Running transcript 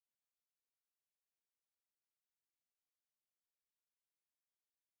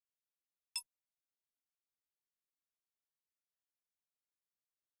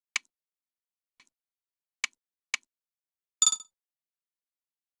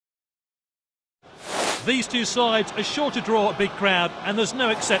These two sides are sure to draw a big crowd, and there's no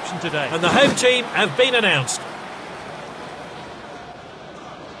exception today. And the home team have been announced.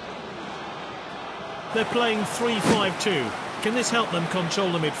 They're playing 3-5-2. Can this help them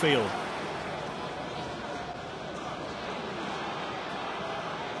control the midfield?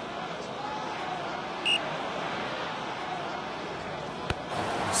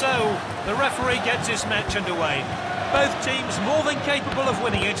 So, the referee gets his match underway. Both teams more than capable of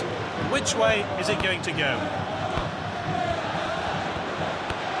winning it. Which way is it going to go?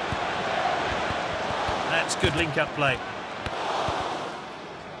 That's good link-up play.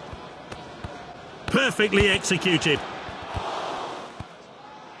 Perfectly executed.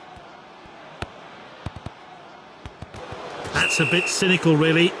 That's a bit cynical,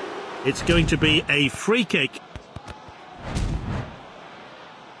 really. It's going to be a free kick.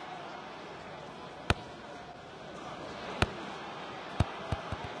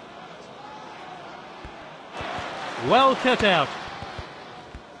 Well cut out.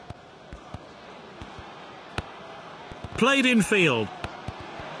 Played in field.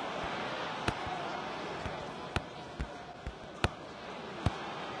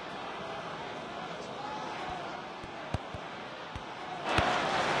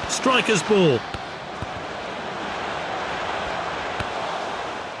 Striker's ball.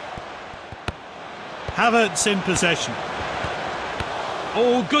 Havertz in possession.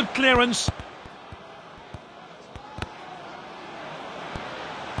 Oh, good clearance.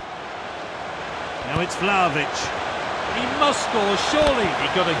 Now it's Vlahovic. He must score, surely. He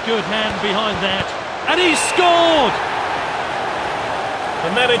got a good hand behind that. And he scored!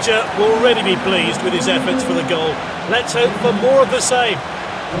 The manager will already be pleased with his efforts for the goal. Let's hope for more of the same.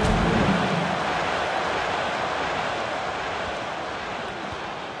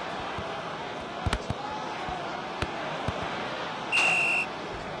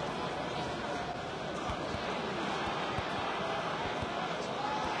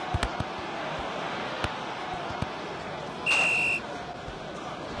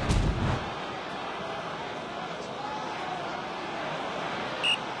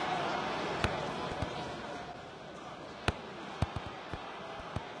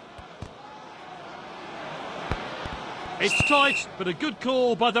 It's tight, but a good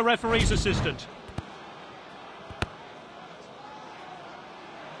call by the referee's assistant.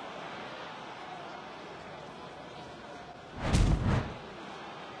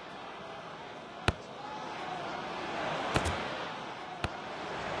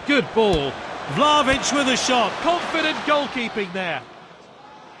 Good ball. Vlahovic with a shot. Confident goalkeeping there.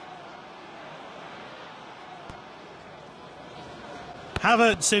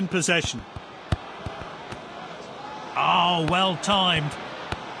 Havertz in possession. Oh, well timed.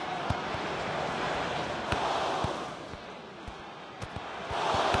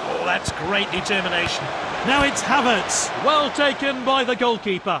 Oh, that's great determination. Now it's Havertz. Well taken by the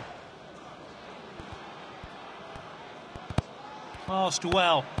goalkeeper. Passed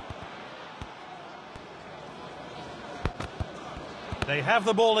well. They have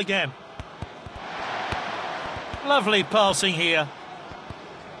the ball again. Lovely passing here.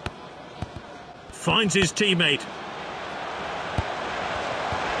 Finds his teammate.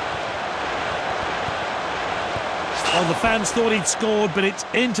 Oh, the fans thought he'd scored, but it's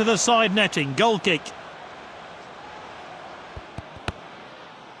into the side netting. Goal kick.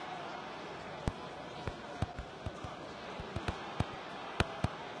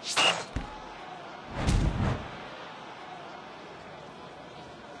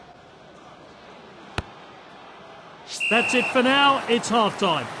 That's it for now. It's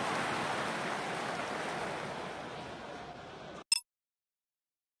half-time.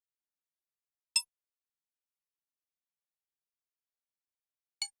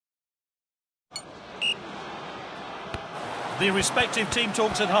 The respective team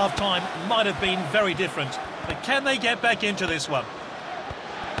talks at half-time might have been very different, but can they get back into this one?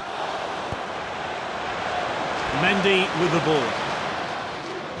 Mendy with the ball.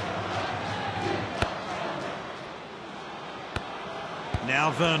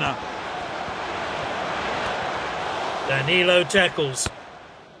 Now Werner. Danilo tackles.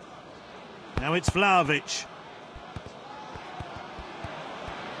 Now it's Vlahovic.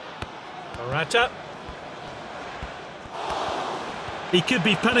 Morata. He could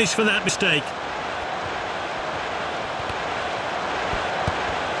be punished for that mistake.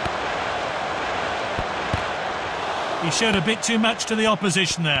 He showed a bit too much to the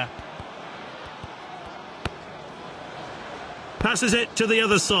opposition there. Passes it to the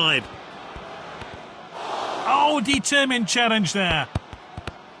other side. Oh, determined challenge there.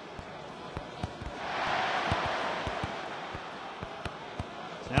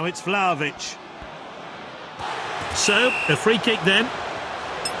 Now it's Vlahovic. So, a free kick then.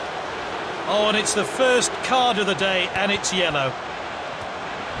 Oh, and it's the first card of the day, and it's yellow.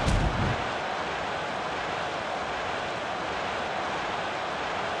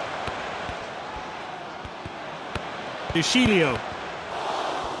 Ducilio.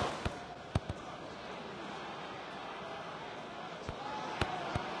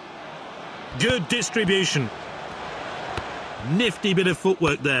 Good distribution. Nifty bit of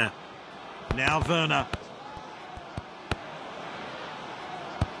footwork there. Now Werner.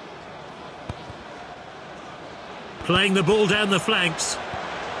 Playing the ball down the flanks.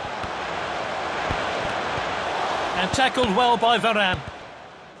 And tackled well by Varane.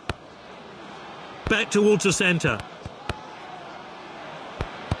 Back towards the centre.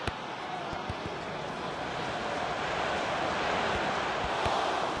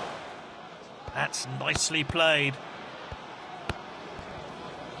 That's nicely played.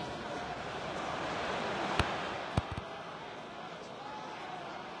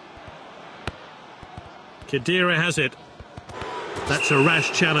 Khedira has it. That's a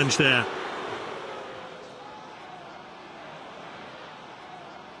rash challenge there.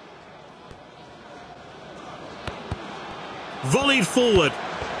 Volleyed forward.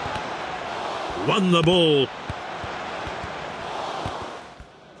 Won the ball.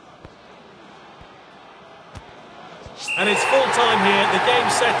 And it's full time here, the game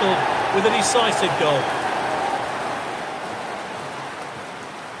settled with a decisive goal.